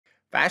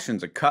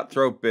Fashion's a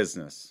cutthroat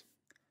business.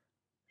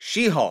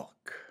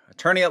 She-Hulk,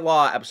 Attorney at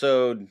Law,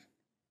 episode,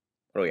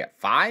 what do we got,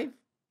 5?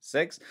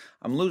 6?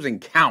 I'm losing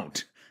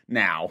count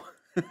now.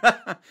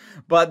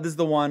 But this is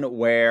the one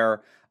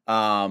where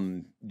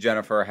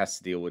Jennifer has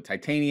to deal with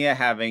Titania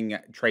having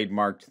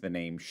trademarked the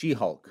name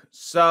She-Hulk.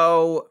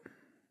 So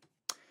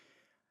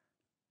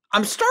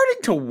I'm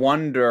starting to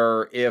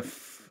wonder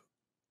if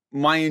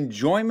my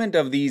enjoyment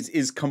of these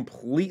is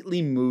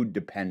completely mood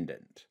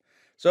dependent.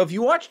 So if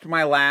you watched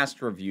my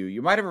last review,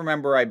 you might have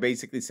remember I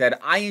basically said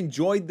I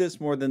enjoyed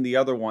this more than the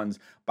other ones,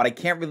 but I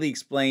can't really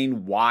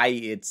explain why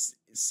it's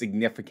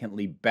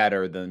significantly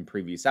better than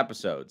previous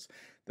episodes.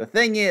 The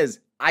thing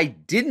is, I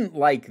didn't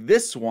like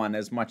this one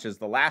as much as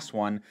the last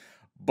one,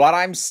 but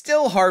I'm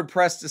still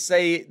hard-pressed to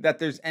say that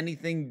there's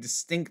anything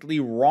distinctly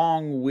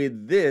wrong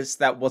with this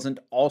that wasn't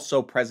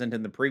also present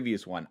in the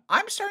previous one.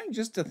 I'm starting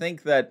just to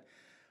think that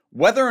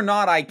whether or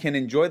not I can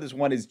enjoy this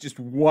one is just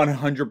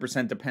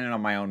 100% dependent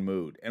on my own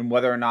mood, and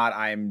whether or not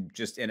I'm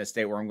just in a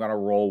state where I'm going to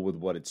roll with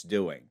what it's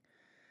doing.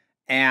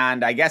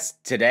 And I guess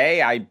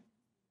today I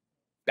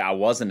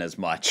wasn't as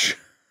much.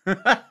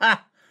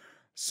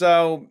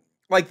 So,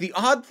 like, the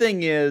odd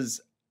thing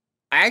is,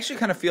 I actually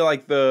kind of feel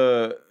like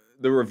the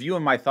review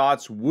and my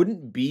thoughts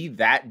wouldn't be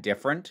that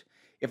different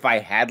if I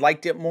had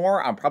liked it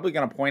more. I'm probably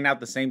going to point out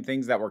the same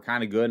things that were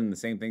kind of good and the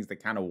same things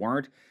that kind of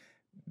weren't.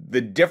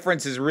 The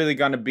difference is really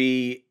going to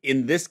be,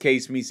 in this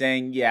case, me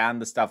saying, yeah,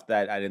 and the stuff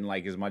that I didn't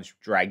like as much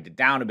dragged it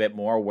down a bit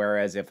more,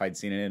 whereas if I'd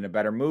seen it in a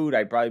better mood,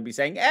 I'd probably be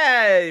saying,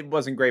 it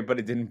wasn't great, but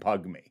it didn't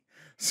bug me.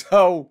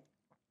 So,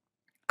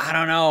 I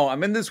don't know.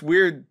 I'm in this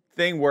weird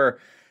thing where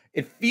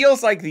it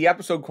feels like the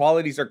episode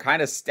qualities are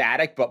kind of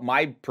static, but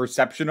my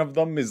perception of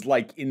them is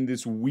like in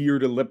this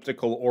weird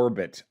elliptical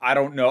orbit. I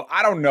don't know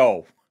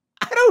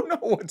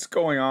what's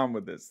going on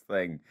with this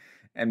thing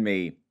and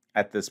me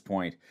at this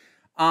point.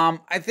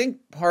 I think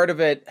part of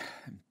it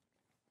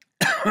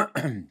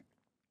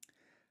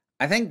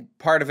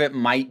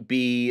might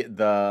be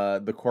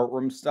the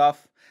courtroom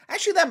stuff.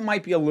 Actually, that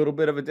might be a little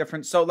bit of a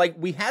difference. So, like,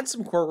 we had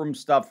some courtroom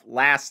stuff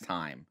last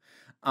time.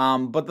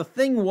 But the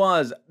thing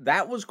was,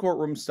 that was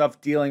courtroom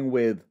stuff dealing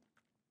with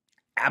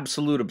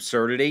absolute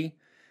absurdity.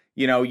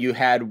 You know, you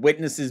had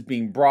witnesses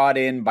being brought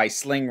in by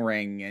Sling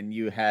Ring, and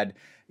you had,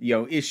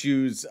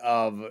 issues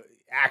of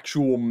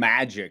actual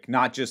magic,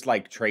 not just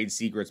like trade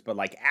secrets, but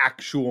like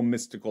actual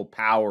mystical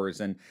powers.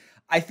 And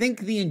I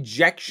think the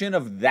injection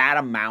of that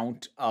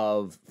amount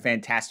of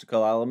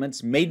fantastical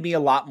elements made me a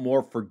lot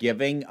more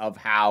forgiving of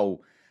how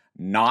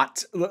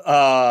not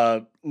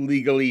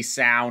legally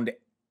sound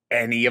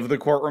any of the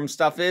courtroom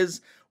stuff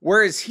is.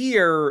 Whereas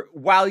here,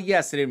 while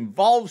yes, it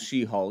involves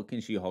She-Hulk,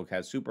 and She-Hulk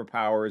has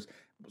superpowers,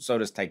 so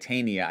does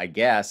Titania, I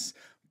guess,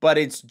 but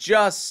it's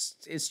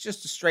just a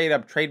straight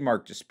up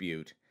trademark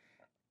dispute.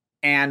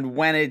 And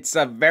when it's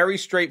a very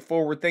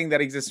straightforward thing that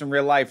exists in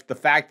real life, the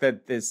fact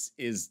that this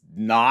is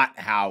not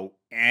how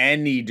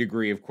any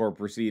degree of court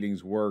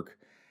proceedings work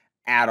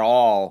at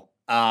all,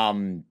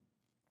 that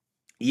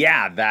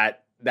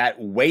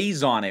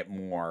weighs on it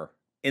more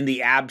in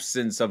the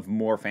absence of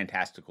more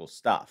fantastical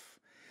stuff.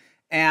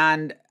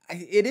 And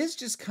it is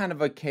just kind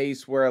of a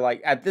case where,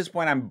 like, at this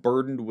point I'm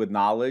burdened with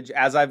knowledge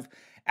as I've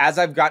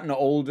gotten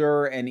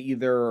older and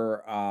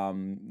either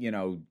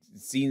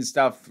seen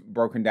stuff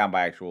broken down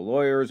by actual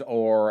lawyers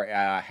or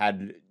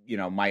had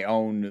my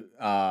own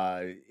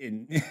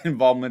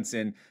involvements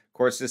in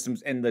court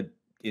systems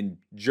in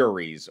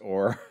juries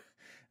or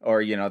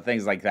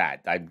things like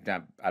that. I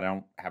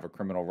don't have a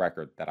criminal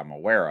record that I'm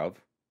aware of.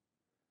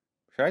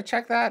 Should I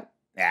check that?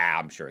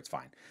 I'm sure it's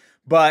fine.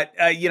 But,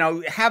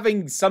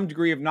 having some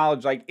degree of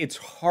knowledge, like, it's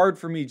hard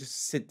for me to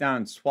just sit down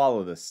and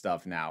swallow this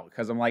stuff now.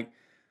 Because I'm like,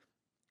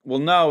 well,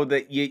 no,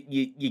 that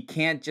you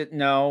can't just,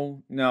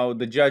 no,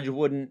 the judge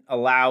wouldn't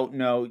allow,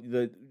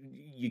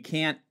 you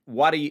can't,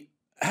 what do you,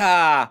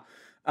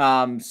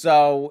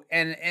 so,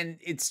 and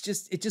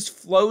it just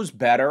flows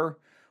better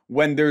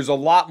when there's a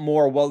lot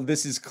more, well,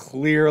 this is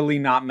clearly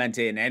not meant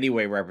to in any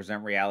way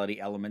represent reality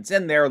elements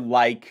in there,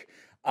 like,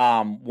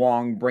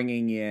 Wong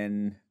bringing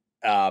in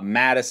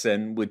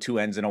Madison with 2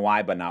 N's and a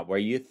Y, but not where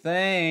you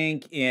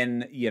think,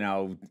 in,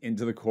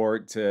 into the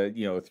court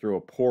to, through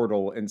a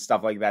portal and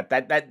stuff like that.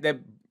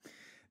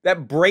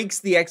 That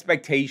breaks the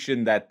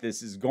expectation that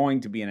this is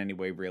going to be in any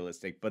way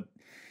realistic. But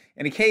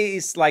in a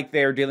case like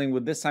they're dealing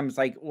with this time, it's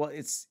like, well,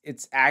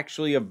 it's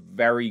actually a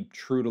very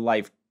true to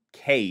life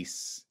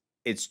case.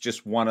 It's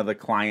just one of the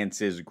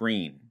clients is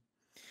green.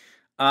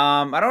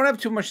 I don't have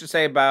too much to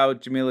say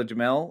about Jamila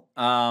Jamil.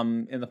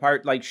 In the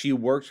part, like, she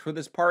works for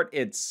this part,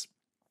 it's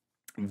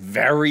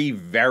very,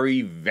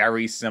 very,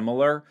 very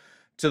similar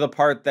to the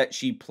part that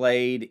she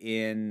played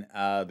in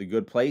The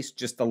Good Place,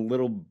 just a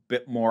little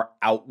bit more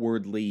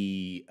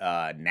outwardly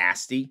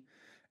nasty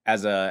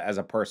as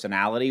a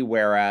personality,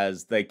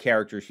 whereas the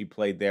character she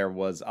played there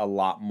was a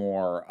lot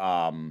more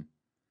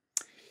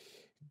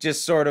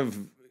just sort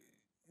of,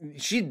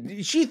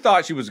 she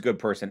thought she was a good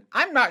person.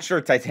 I'm not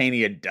sure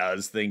Titania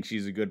does think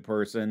she's a good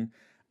person.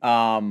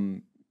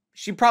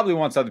 She probably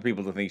wants other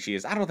people to think she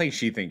is. I don't think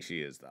she thinks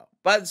she is, though.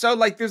 But so,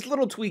 like, there's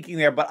little tweaking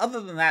there. But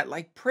other than that,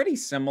 like, pretty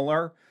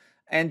similar.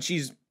 And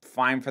she's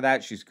fine for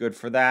that. She's good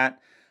for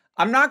that.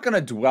 I'm not going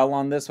to dwell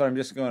on this, but I'm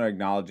just going to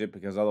acknowledge it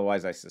because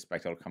otherwise I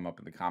suspect it'll come up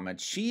in the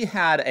comments. She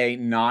had a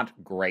not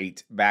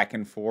great back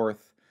and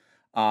forth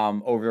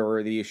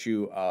over the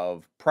issue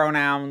of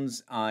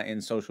pronouns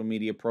in social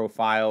media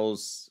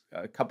profiles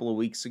a couple of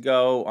weeks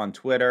ago on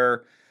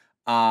Twitter.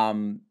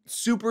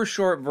 Super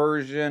short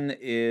version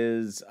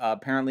is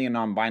apparently a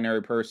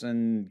non-binary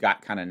person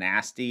got kind of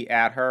nasty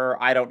at her.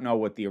 I don't know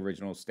what the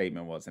original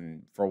statement was,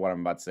 and for what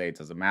I'm about to say, it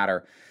doesn't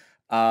matter.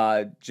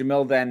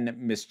 Jamil then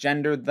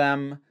misgendered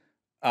them,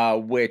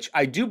 which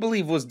I do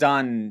believe was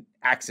done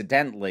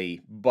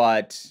accidentally,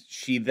 but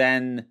she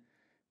then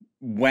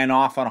went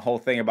off on a whole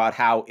thing about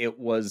how it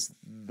was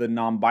the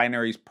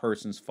non-binary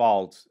person's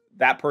fault.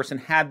 That person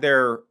had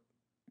their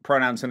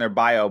pronouns in their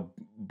bio,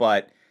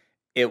 but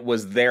it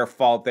was their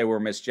fault they were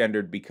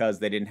misgendered because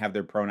they didn't have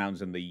their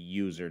pronouns in the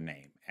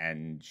username.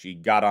 And she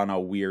got on a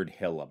weird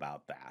hill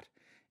about that.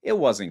 It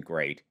wasn't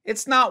great.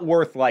 It's not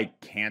worth,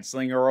 like,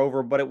 canceling her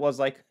over, but it was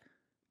like,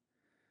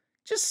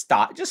 just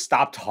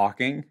stop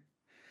talking.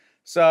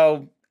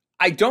 So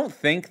I don't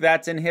think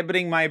that's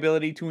inhibiting my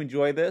ability to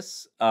enjoy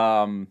this.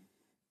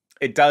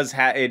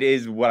 It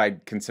is what I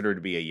consider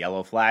to be a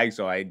yellow flag.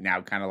 So I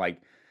now kind of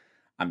like,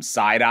 I'm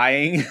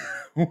side-eyeing,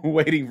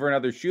 waiting for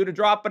another shoe to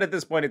drop. But at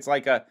this point, it's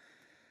like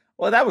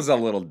well, that was a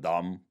little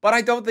dumb. But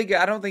I don't think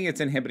it's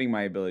inhibiting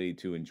my ability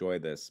to enjoy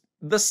this.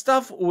 The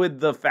stuff with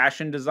the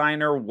fashion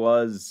designer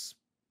was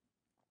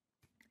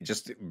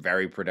just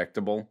very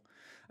predictable.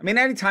 I mean,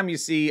 anytime you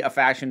see a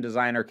fashion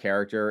designer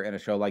character in a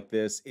show like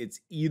this, it's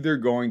either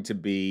going to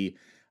be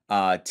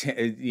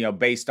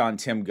based on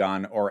Tim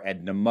Gunn or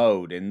Edna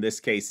Mode. In this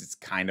case, it's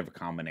kind of a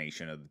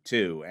combination of the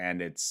two,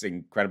 and it's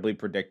incredibly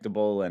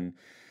predictable and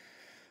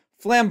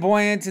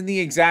flamboyant in the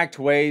exact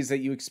ways that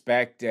you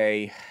expect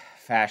a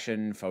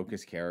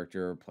fashion-focused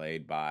character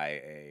played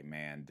by a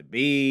man to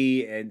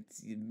be.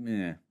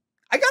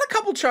 I got a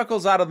couple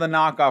chuckles out of the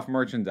knockoff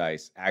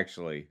merchandise,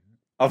 actually.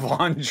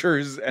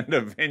 Avengers and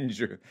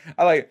Avengers.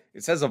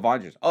 It says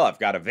Avengers. Oh, I've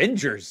got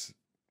Avengers.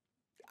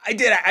 I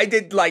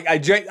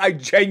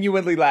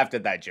genuinely laughed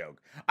at that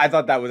joke. I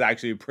thought that was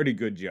actually a pretty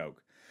good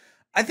joke.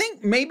 I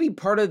think maybe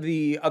part of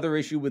the other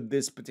issue with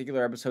this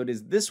particular episode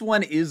is this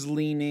one is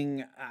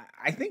leaning,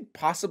 I think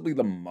possibly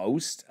the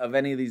most of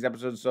any of these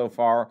episodes so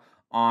far,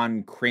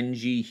 on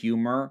cringy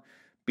humor.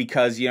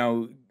 Because,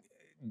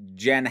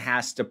 Jen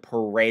has to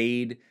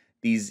parade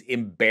these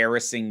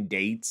embarrassing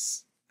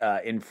dates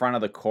in front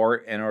of the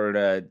court in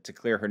order to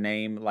clear her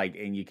name,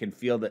 and you can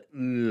feel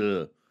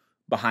the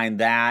behind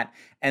that.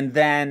 And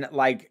then,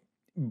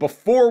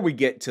 before we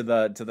get to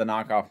the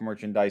knockoff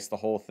merchandise, the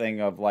whole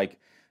thing of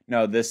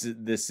no, this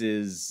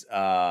is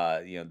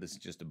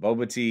just a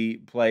boba tea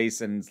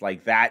place, and it's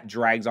like that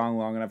drags on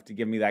long enough to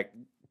give me that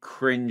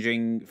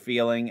cringing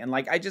feeling, and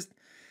I just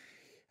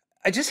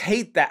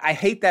hate that. I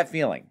hate that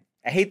feeling.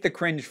 I hate the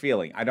cringe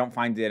feeling. I don't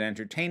find it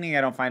entertaining.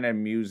 I don't find it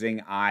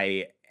amusing.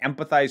 I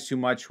empathize too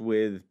much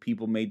with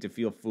people made to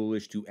feel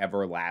foolish to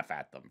ever laugh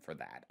at them for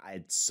that.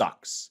 It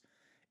sucks.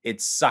 It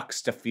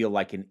sucks to feel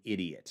like an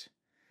idiot.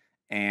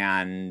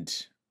 And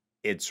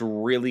it's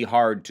really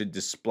hard to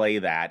display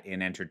that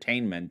in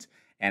entertainment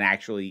and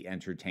actually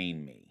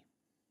entertain me.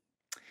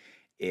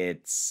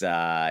 It's,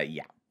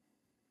 yeah.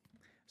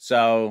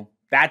 So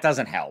that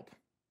doesn't help,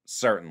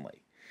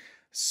 certainly.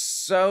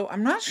 So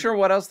I'm not sure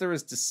what else there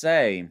is to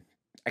say.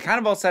 I kind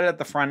of all said it at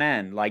the front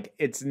end.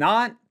 It's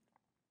not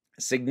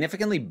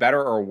significantly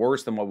better or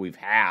worse than what we've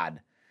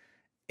had.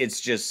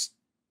 It's just,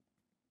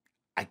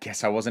 I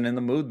guess I wasn't in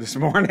the mood this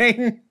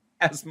morning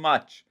as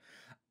much.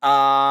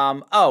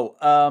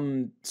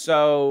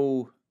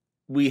 So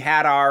we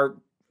had our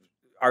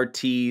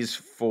tease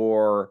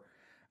for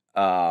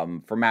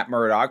Matt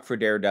Murdock for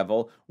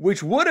Daredevil,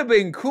 which would have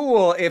been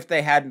cool if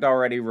they hadn't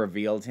already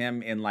revealed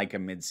him in a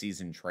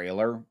mid-season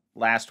trailer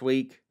last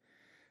week.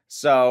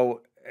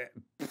 So,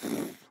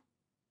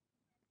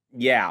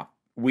 yeah,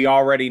 we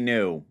already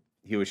knew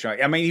he was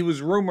showing. I mean, he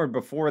was rumored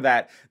before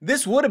that.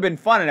 This would have been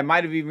fun, and it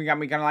might have even got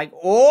me kind of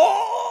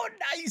oh,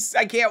 nice,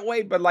 I can't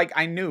wait. But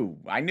I knew.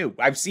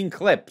 I've seen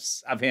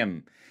clips of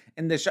him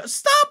in this show.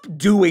 Stop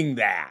doing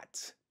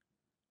that,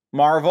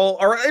 Marvel,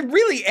 or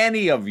really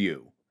any of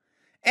you.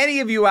 Any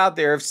of you out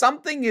there, if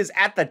something is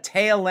at the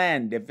tail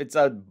end, if it's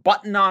a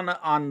button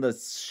on the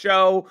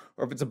show,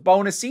 or if it's a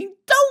bonus scene,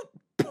 don't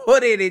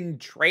put it in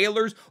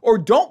trailers, or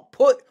don't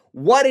put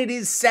what it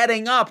is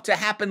setting up to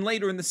happen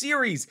later in the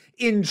series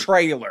in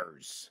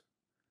trailers.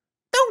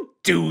 Don't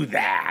do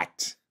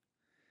that.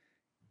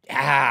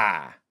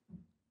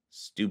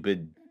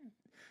 Stupid.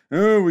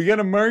 Oh, we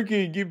gotta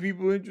market and get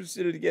people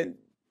interested again.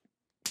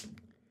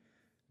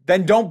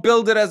 Then don't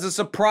build it as a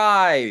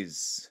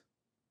surprise.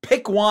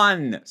 Pick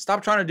one.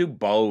 Stop trying to do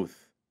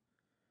both.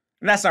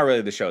 And that's not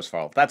really the show's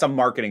fault. That's a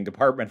marketing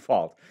department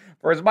fault.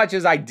 For as much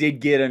as I did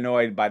get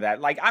annoyed by that,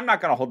 I'm not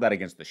going to hold that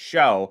against the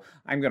show.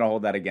 I'm going to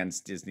hold that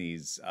against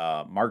Disney's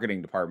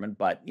marketing department.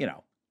 But,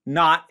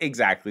 Not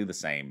exactly the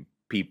same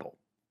people.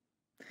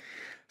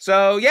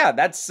 So yeah,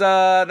 that's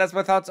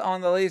my thoughts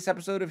on the latest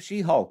episode of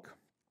She-Hulk.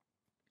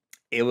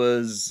 It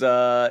was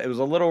a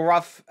little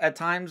rough at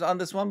times on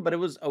this one, but it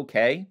was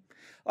okay.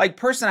 Like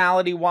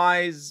personality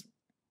wise,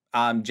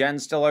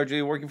 Jen's still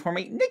largely working for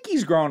me.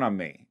 Nikki's grown on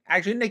me.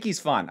 Actually, Nikki's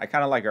fun. I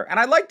kind of like her. And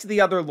I liked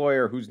the other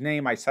lawyer whose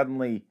name I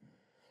suddenly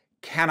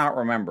cannot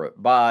remember,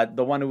 but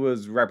the one who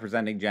was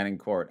representing Jen in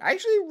court. I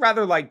actually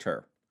rather liked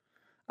her.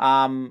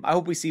 I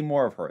hope we see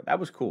more of her. That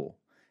was cool.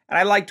 And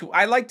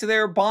I liked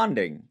their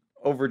bonding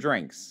over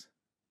drinks.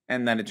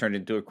 And then it turned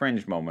into a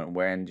cringe moment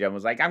when Jen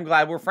was like, I'm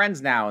glad we're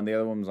friends now. And the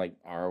other one was like,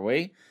 are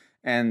we?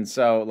 And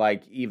so,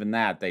 like, even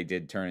that, they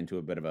did turn into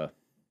a bit of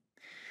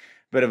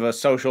a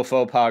social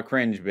faux pas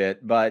cringe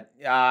bit. But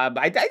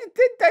I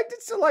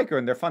did still like her,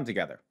 and they're fun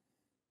together.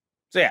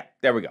 So yeah,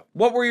 there we go.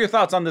 What were your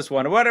thoughts on this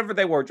one? Or whatever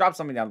they were, drop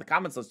something down in the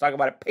comments. Let's talk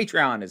about it.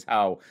 Patreon is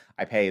how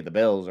I pay the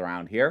bills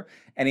around here.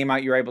 Any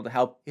amount you're able to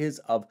help is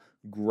of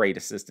great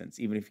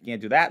assistance. Even if you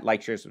can't do that,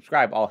 like, share,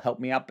 subscribe, all help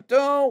me out. But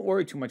don't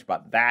worry too much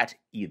about that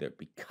either,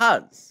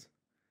 because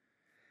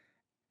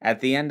at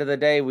the end of the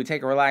day, we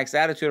take a relaxed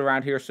attitude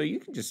around here, so you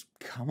can just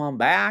come on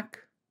back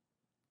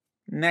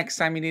next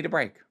time you need a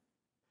break.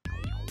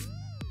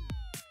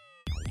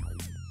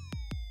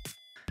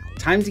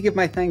 Time to give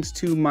my thanks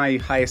to my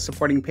highest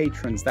supporting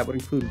patrons. That would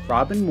include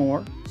Robin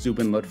Moore,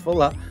 Zubin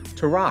Lutfullah,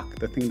 Tarak,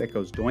 the thing that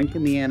goes doink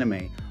in the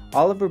anime,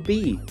 Oliver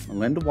B.,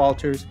 Melinda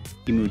Walters,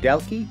 Emu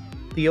Delkey,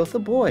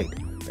 Theotha Boyd,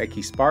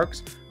 Becky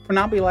Sparks,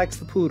 Fernabi Likes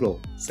the Poodle,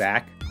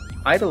 Zach,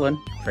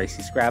 Idolin,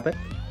 Tracy Scrabbit,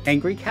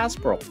 Angry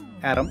Casperl,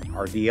 Adam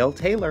RDL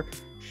Taylor,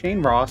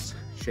 Shane Ross,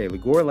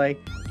 Shayla Gourlay,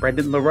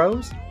 Brendan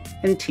LaRose,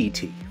 and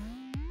TT.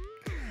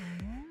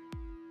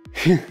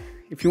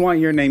 If you want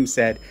your name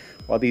said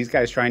while these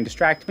guys try and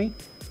distract me,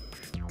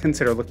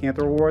 consider looking at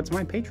the rewards of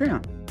my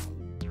Patreon.